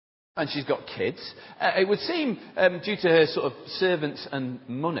and she's got kids. It would seem, due to her sort of servants and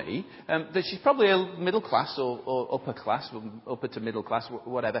money, that she's probably a middle class or upper class, upper to middle class,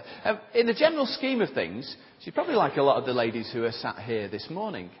 whatever. In the general scheme of things, she's probably like a lot of the ladies who are sat here this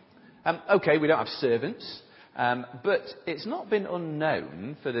morning. Okay, we don't have servants, but it's not been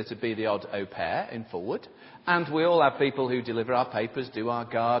unknown for there to be the odd au pair in Fulwood. And we all have people who deliver our papers, do our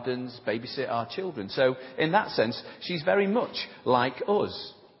gardens, babysit our children. So in that sense, she's very much like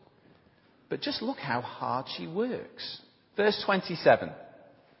us. But just look how hard she works. Verse 27.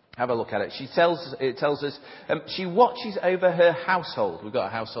 Have a look at it. It tells us she watches over her household. We've got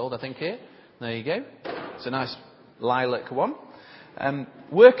a household, I think, here. There you go. It's a nice lilac one.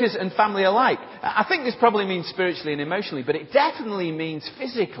 Workers and family alike. I think this probably means spiritually and emotionally, but it definitely means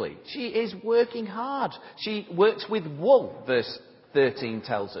physically. She is working hard. She works with wool, verse 13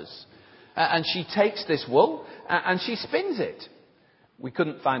 tells us. And she takes this wool and she spins it. We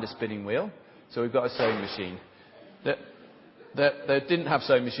couldn't find a spinning wheel, so we've got a sewing machine. They didn't have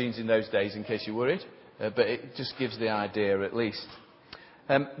sewing machines in those days, in case you're worried, but it just gives the idea at least.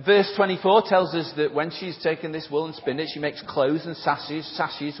 Verse 24 tells us that when she's taken this wool and spun it, she makes clothes and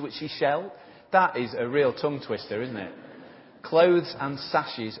sashes which she shell. That is a real tongue twister, isn't it? Clothes and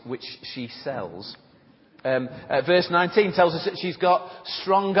sashes which she sells. Verse 19 tells us that she's got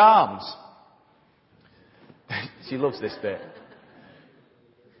strong arms. She loves this bit.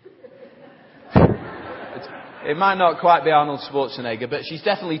 It might not quite be Arnold Schwarzenegger, but she's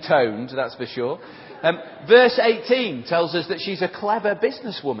definitely toned, that's for sure. Verse 18 tells us that she's a clever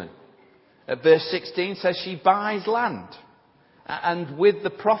businesswoman. Verse 16 says she buys land. And with the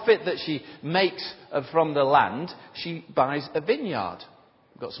profit that she makes from the land, she buys a vineyard.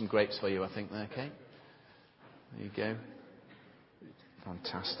 I've got some grapes for you, I think, there, Kate. There you go.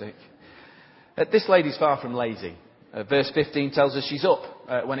 Fantastic. This lady's far from lazy. Verse 15 tells us she's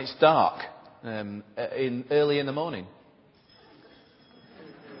up when it's dark, early in the morning.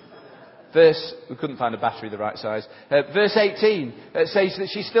 We couldn't find a battery the right size. Verse 18 says that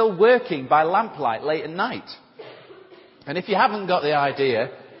she's still working by lamplight late at night. And if you haven't got the idea,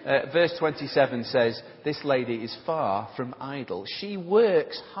 verse 27 says this lady is far from idle. She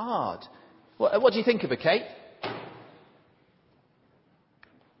works hard. What do you think of her, Kate?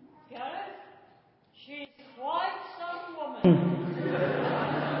 Gareth, she's quite some woman.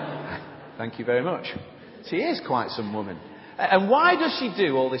 Thank you very much. She is quite some woman. And why does she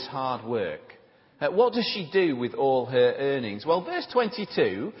do all this hard work? What does she do with all her earnings? Well, verse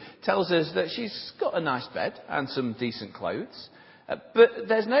 22 tells us that she's got a nice bed and some decent clothes. But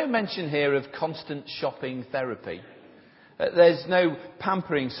there's no mention here of constant shopping therapy. There's no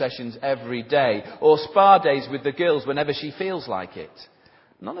pampering sessions every day or spa days with the girls whenever she feels like it.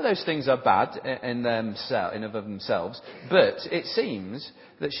 None of those things are bad in of themselves, but it seems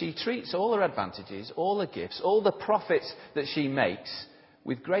that she treats all her advantages, all her gifts, all the profits that she makes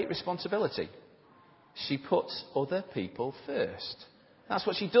with great responsibility. She puts other people first. That's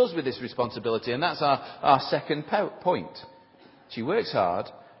what she does with this responsibility, and that's our second point. She works hard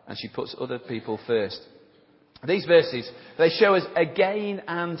and she puts other people first. These verses, they show us again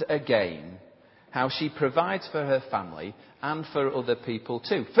and again how she provides for her family and for other people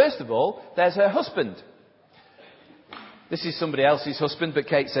too. First of all, there's her husband. This is somebody else's husband, but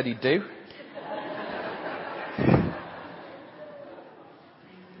Kate said he'd do.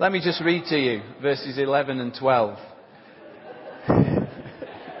 Let me just read to you verses 11 and 12.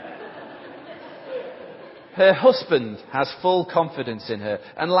 Her husband has full confidence in her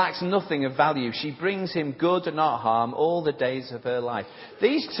and lacks nothing of value. She brings him good and not harm all the days of her life.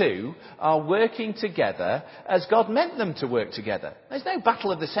 These two are working together as God meant them to work together. There's no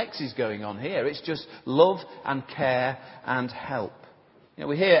battle of the sexes going on here. It's just love and care and help. You know,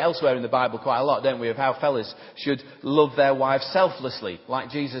 we hear elsewhere in the Bible quite a lot, don't we, of how fellas should love their wives selflessly, like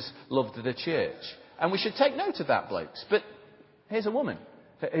Jesus loved the church. And we should take note of that, blokes. But here's a woman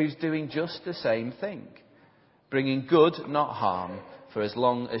who's doing just the same thing. Bringing good, not harm, for as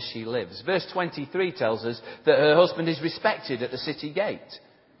long as she lives. Verse 23 tells us that her husband is respected at the city gate.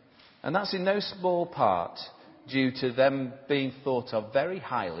 And that's in no small part due to them being thought of very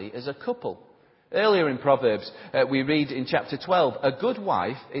highly as a couple. Earlier in Proverbs, we read in chapter 12, a good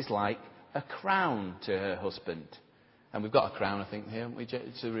wife is like a crown to her husband. And we've got a crown, I think, here, haven't we,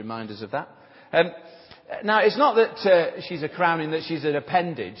 to remind us of that. Now, it's not that she's a crown in that she's an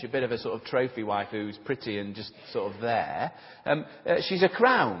appendage, a bit of a sort of trophy wife who's pretty and just sort of there. She's a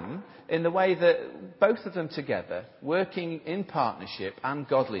crown in the way that both of them together, working in partnership and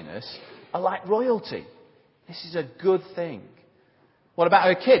godliness, are like royalty. This is a good thing. What about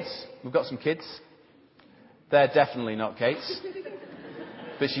her kids? We've got some kids. They're definitely not Kate's.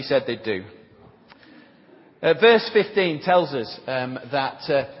 but she said they'd do. Verse 15 tells us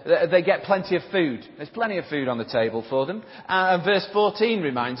that they get plenty of food. There's plenty of food on the table for them. And verse 14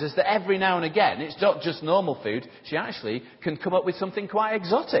 reminds us that every now and again, it's not just normal food. She actually can come up with something quite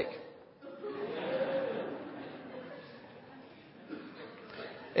exotic.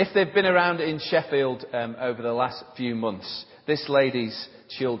 If they've been around in Sheffield over the last few months, this lady's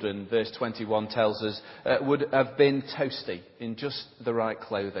children, verse 21 tells us, would have been toasty in just the right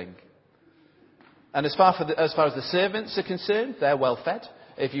clothing. And as far as the servants are concerned, they're well fed.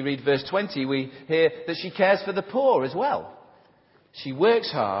 If you read verse 20, we hear that she cares for the poor as well. She works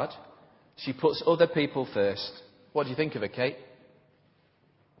hard. She puts other people first. What do you think of her, Kate?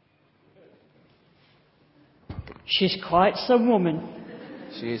 She's quite some woman.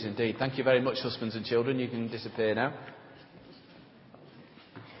 She is indeed. Thank you very much, husbands and children. You can disappear now.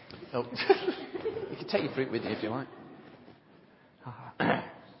 Oh. You can take your fruit with you if you like.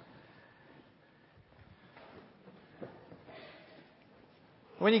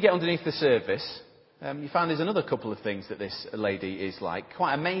 When you get underneath the surface, you find there's another couple of things that this lady is like.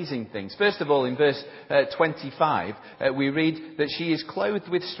 Quite amazing things. First of all, in verse 25, we read that she is clothed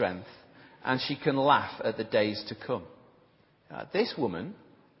with strength and she can laugh at the days to come. This woman,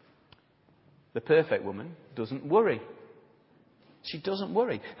 the perfect woman, doesn't worry. She doesn't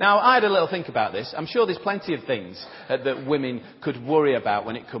worry. Now, I had a little think about this. I'm sure there's plenty of things that women could worry about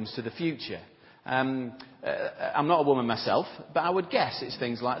when it comes to the future. I'm not a woman myself, but I would guess it's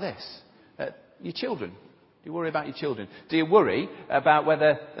things like this. Your children. Do you worry about your children? Do you worry about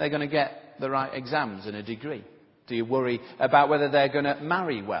whether they're going to get the right exams and a degree? Do you worry about whether they're going to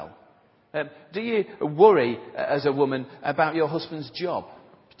marry well? Do you worry as a woman about your husband's job,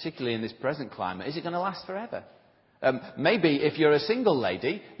 particularly in this present climate? Is it going to last forever? Maybe if you're a single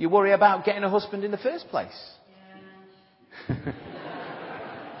lady, you worry about getting a husband in the first place. Yeah.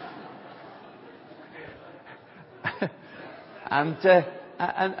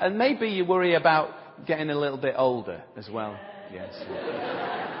 And maybe you worry about getting a little bit older as well. Yes.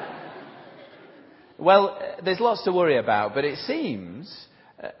 Well, there's lots to worry about, but it seems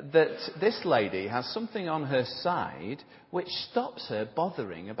that this lady has something on her side which stops her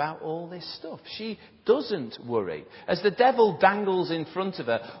bothering about all this stuff. She doesn't worry. As the devil dangles in front of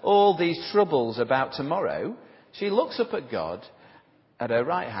her all these troubles about tomorrow, she looks up at God, at her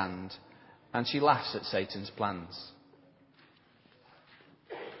right hand, and she laughs at Satan's plans.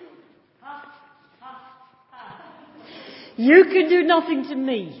 You can do nothing to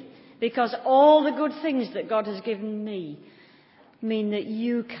me, because all the good things that God has given me mean that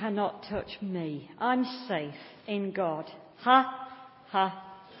you cannot touch me. I'm safe in God. Ha,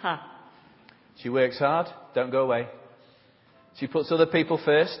 ha, ha. She works hard. Don't go away. She puts other people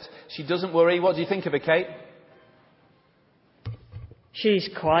first. She doesn't worry. What do you think of her, Kate? She's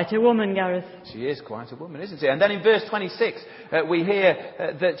quite a woman, Gareth. She is quite a woman, isn't she? And then in verse 26, we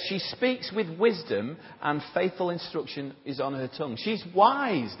hear that she speaks with wisdom and faithful instruction is on her tongue. She's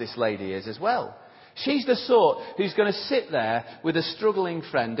wise, this lady is as well. She's the sort who's going to sit there with a struggling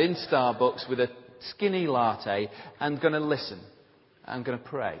friend in Starbucks with a skinny latte and going to listen and going to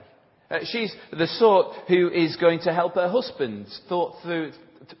pray. She's the sort who is going to help her husband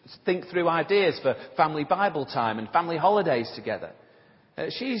think through ideas for family Bible time and family holidays together.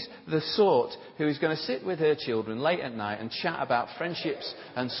 She's the sort who is going to sit with her children late at night and chat about friendships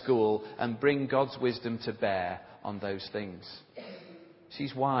and school and bring God's wisdom to bear on those things.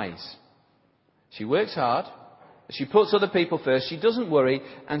 She's wise. She works hard. She puts other people first. She doesn't worry,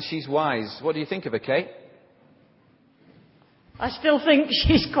 and she's wise. What do you think of her, Kate? I still think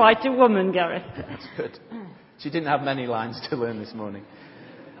she's quite a woman, Gareth. That's good. She didn't have many lines to learn this morning.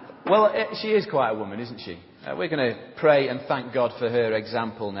 Well, she is quite a woman, isn't she? We're going to pray and thank God for her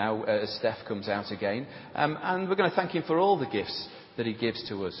example now as Steph comes out again. And we're going to thank him for all the gifts that he gives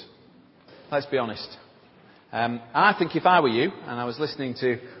to us. Let's be honest. I think if I were you, and I was listening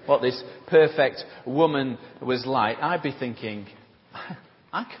to what this perfect woman was like, I'd be thinking,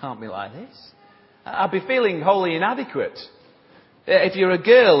 I can't be like this. I'd be feeling wholly inadequate. If you're a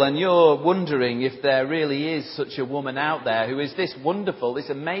girl and you're wondering if there really is such a woman out there who is this wonderful, this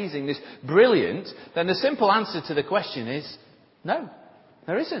amazing, this brilliant, then the simple answer to the question is, no,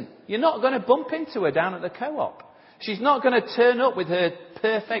 there isn't. You're not going to bump into her down at the co-op. She's not going to turn up with her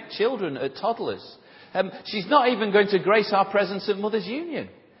perfect children at toddlers. She's not even going to grace our presence at Mothers Union.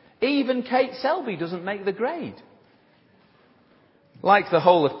 Even Kate Selby doesn't make the grade. Like the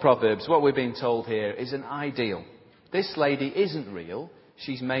whole of Proverbs, what we're being told here is an ideal. This lady isn't real,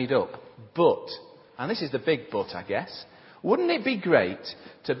 she's made up. But, and this is the big but, I guess, wouldn't it be great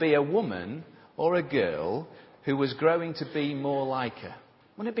to be a woman or a girl who was growing to be more like her?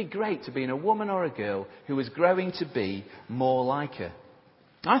 Wouldn't it be great to be in a woman or a girl who is growing to be more like her?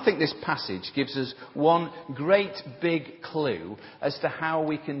 I think this passage gives us one great big clue as to how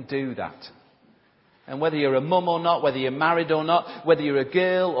we can do that. And whether you're a mum or not, whether you're married or not, whether you're a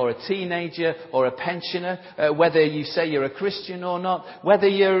girl or a teenager or a pensioner, whether you say you're a Christian or not, whether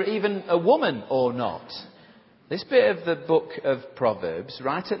you're even a woman or not. This bit of the book of Proverbs,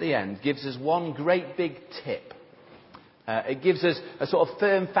 right at the end, gives us one great big tip. It gives us a sort of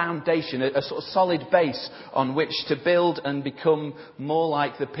firm foundation, a sort of solid base on which to build and become more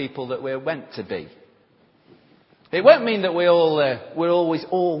like the people that we're meant to be. It won't mean that we're always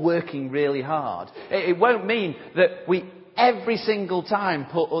all working really hard. It won't mean that we every single time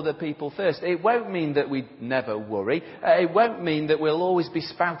put other people first. It won't mean that we never worry. It won't mean that we'll always be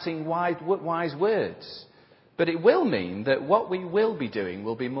spouting wise words. But it will mean that what we will be doing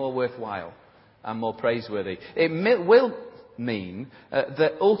will be more worthwhile and more praiseworthy. It will mean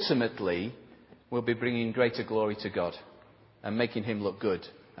that ultimately we'll be bringing greater glory to God and making him look good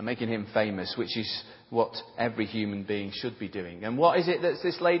and making him famous, which is what every human being should be doing. And what is it that's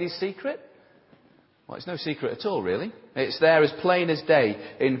this lady's secret? Well, it's no secret at all, really. It's there as plain as day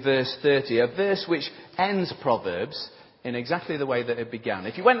in verse 30, a verse which ends Proverbs in exactly the way that it began.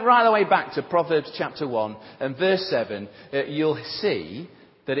 If you went right the way back to Proverbs chapter 1 and verse 7, you'll see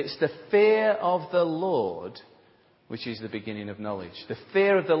that it's the fear of the Lord which is the beginning of knowledge. The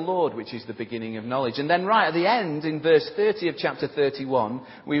fear of the Lord which is the beginning of knowledge. And then right at the end, in verse 30 of chapter 31,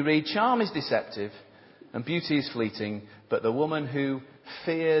 we read, charm is deceptive and beauty is fleeting, but the woman who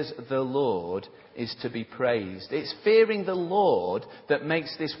fears the Lord is to be praised. It's fearing the Lord that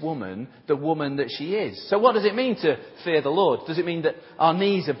makes this woman the woman that she is. So what does it mean to fear the Lord? Does it mean that our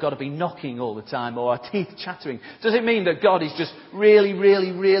knees have got to be knocking all the time or our teeth chattering? Does it mean that God is just really,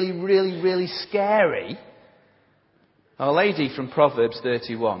 really, really, really, really scary? Our lady from Proverbs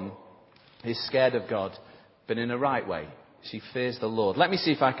 31 is scared of God, but in a right way. She fears the Lord. Let me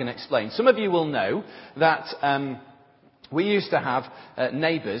see if I can explain. Some of you will know that we used to have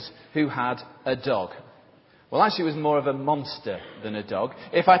neighbours who had a dog. Well, actually it was more of a monster than a dog.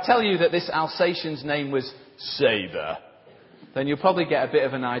 If I tell you that this Alsatian's name was Sabre, then you'll probably get a bit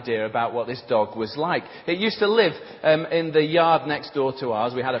of an idea about what this dog was like. It used to live in the yard next door to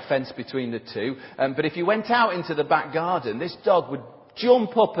ours. We had a fence between the two. But if you went out into the back garden, this dog would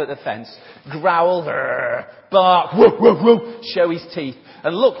jump up at the fence, growl, bark, woof, woof, woof, show his teeth,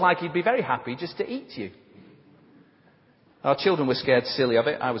 and look like he'd be very happy just to eat you. Our children were scared silly of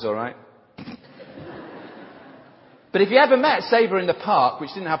it. I was all right. But if you ever met Sabre in the park,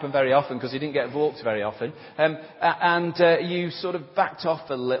 which didn't happen very often because he didn't get walked very often, and you sort of backed off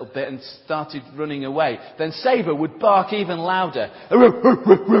a little bit and started running away, then Sabre would bark even louder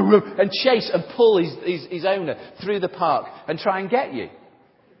and chase and pull his owner through the park and try and get you.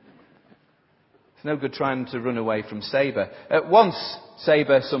 It's no good trying to run away from Sabre. Once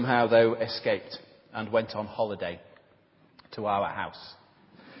Sabre somehow, though, escaped and went on holiday to our house.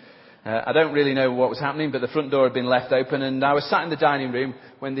 I don't really know what was happening, but the front door had been left open and I was sat in the dining room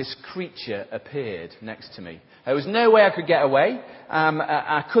when this creature appeared next to me. There was no way I could get away.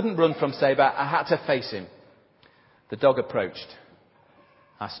 I couldn't run from Sabre. I had to face him. The dog approached.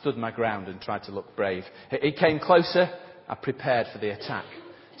 I stood my ground and tried to look brave. He came closer. I prepared for the attack.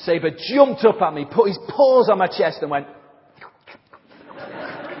 Sabre jumped up at me, put his paws on my chest and went...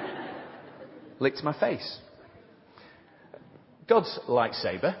 licked my face. God's like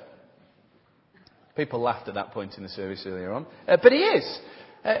Sabre. People laughed at that point in the service earlier on. But he is.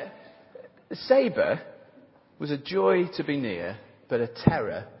 Sabre was a joy to be near, but a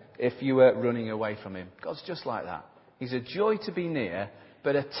terror if you were running away from him. God's just like that. He's a joy to be near,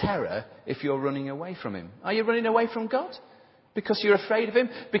 but a terror if you're running away from him. Are you running away from God? Because you're afraid of him?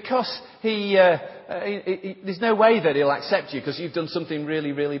 Because there's no way that he'll accept you because you've done something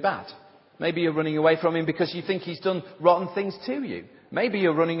really, really bad. Maybe you're running away from him because you think he's done rotten things to you. Maybe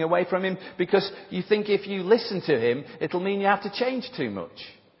you're running away from him because you think if you listen to him, it'll mean you have to change too much.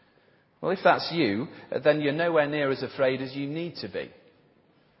 Well, if that's you, then you're nowhere near as afraid as you need to be.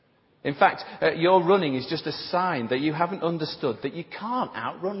 In fact, your running is just a sign that you haven't understood that you can't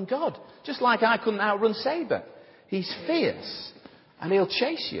outrun God. Just like I couldn't outrun Sabre. He's fierce and he'll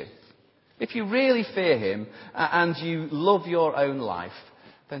chase you. If you really fear him and you love your own life,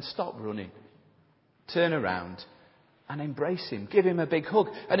 then stop running. Turn around and embrace him. Give him a big hug.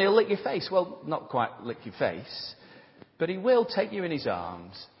 And he'll lick your face. Well, not quite lick your face. But he will take you in his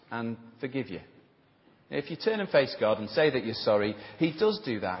arms and forgive you. If you turn and face God and say that you're sorry, he does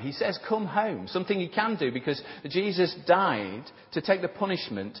do that. He says, come home. Something he can do because Jesus died to take the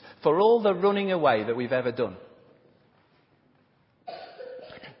punishment for all the running away that we've ever done.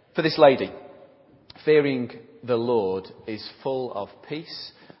 For this lady, fearing the Lord is full of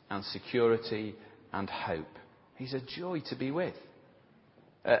peace and security and hope. He's a joy to be with.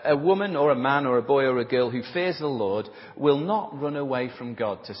 A woman or a man or a boy or a girl who fears the Lord will not run away from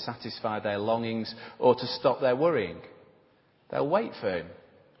God to satisfy their longings or to stop their worrying. They'll wait for Him.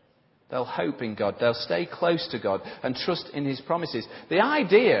 They'll hope in God. They'll stay close to God and trust in His promises. The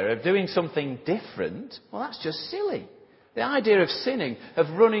idea of doing something different, well, that's just silly. The idea of sinning,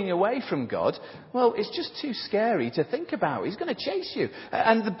 of running away from God, well, it's just too scary to think about. He's going to chase you.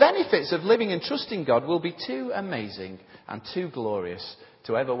 And the benefits of living and trusting God will be too amazing and too glorious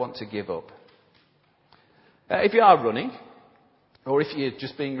to ever want to give up. If you are running, or if you're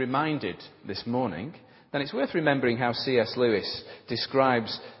just being reminded this morning, then it's worth remembering how C.S. Lewis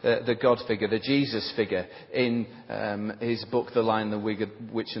describes the God figure, the Jesus figure, in his book, The Lion, the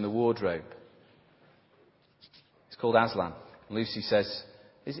Witch and the Wardrobe. It's called Aslan. Lucy says,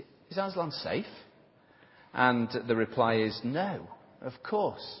 is Aslan safe? And the reply is, no, of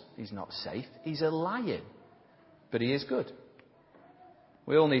course he's not safe. He's a lion. But he is good.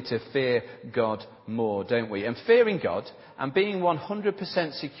 We all need to fear God more, don't we? And fearing God and being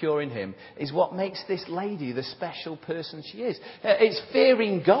 100% secure in Him is what makes this lady the special person she is. It's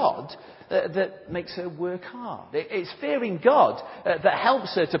fearing God that makes her work hard. It's fearing God that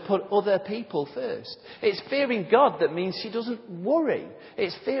helps her to put other people first. It's fearing God that means she doesn't worry.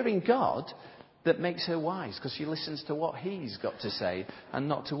 It's fearing God that makes her wise because she listens to what He's got to say and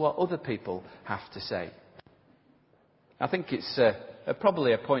not to what other people have to say. I think it's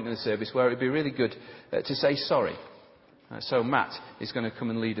probably a point in the service where it would be really good to say sorry. So Matt is going to come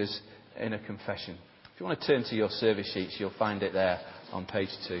and lead us in a confession. If you want to turn to your service sheets, you'll find it there on page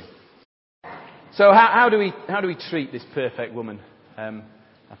 2. So how do we treat this perfect woman?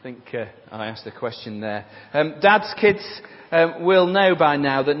 I think I asked the question there. Dads, kids will know by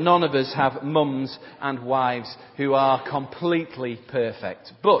now that none of us have mums and wives who are completely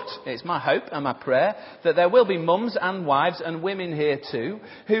perfect. But it's my hope and my prayer that there will be mums and wives and women here too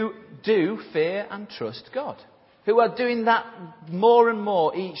who do fear and trust God. Who are doing that more and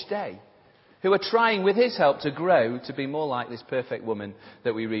more each day. Who are trying with His help to grow to be more like this perfect woman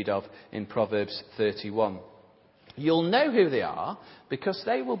that we read of in Proverbs 31. You'll know who they are because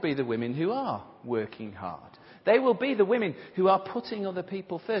they will be the women who are working hard. They will be the women who are putting other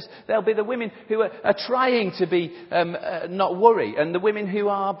people first. They'll be the women who are trying to be not worry, and the women who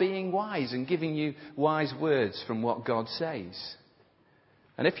are being wise and giving you wise words from what God says.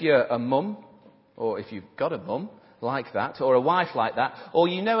 And if you're a mum, or if you've got a mum like that, or a wife like that, or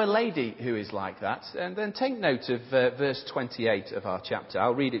you know a lady who is like that, and then take note of verse 28 of our chapter.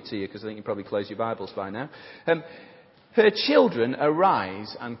 I'll read it to you because I think you probably closed your Bibles by now. Her children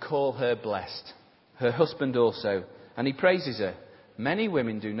arise and call her blessed. Her husband also, and he praises her. Many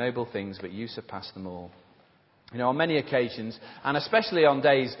women do noble things, but you surpass them all. You know, on many occasions, and especially on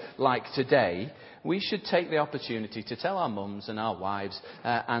days like today, we should take the opportunity to tell our mums and our wives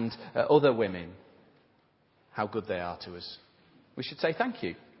and other women how good they are to us. We should say thank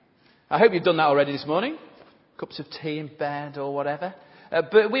you. I hope you've done that already this morning. Cups of tea in bed or whatever.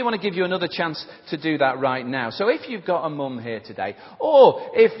 But we want to give you another chance to do that right now. So if you've got a mum here today,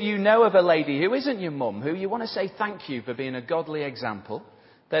 or if you know of a lady who isn't your mum, who you want to say thank you for being a godly example,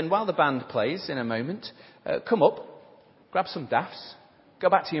 then while the band plays in a moment, come up, grab some daffs, go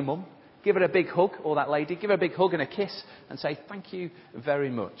back to your mum, give her a big hug, or that lady, give her a big hug and a kiss, and say thank you very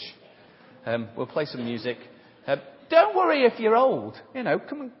much. We'll play some music. Don't worry if you're old. You know,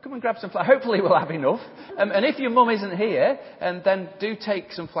 come and grab some flowers. Hopefully we'll have enough. And if your mum isn't here, then do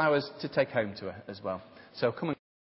take some flowers to take home to her as well. So come and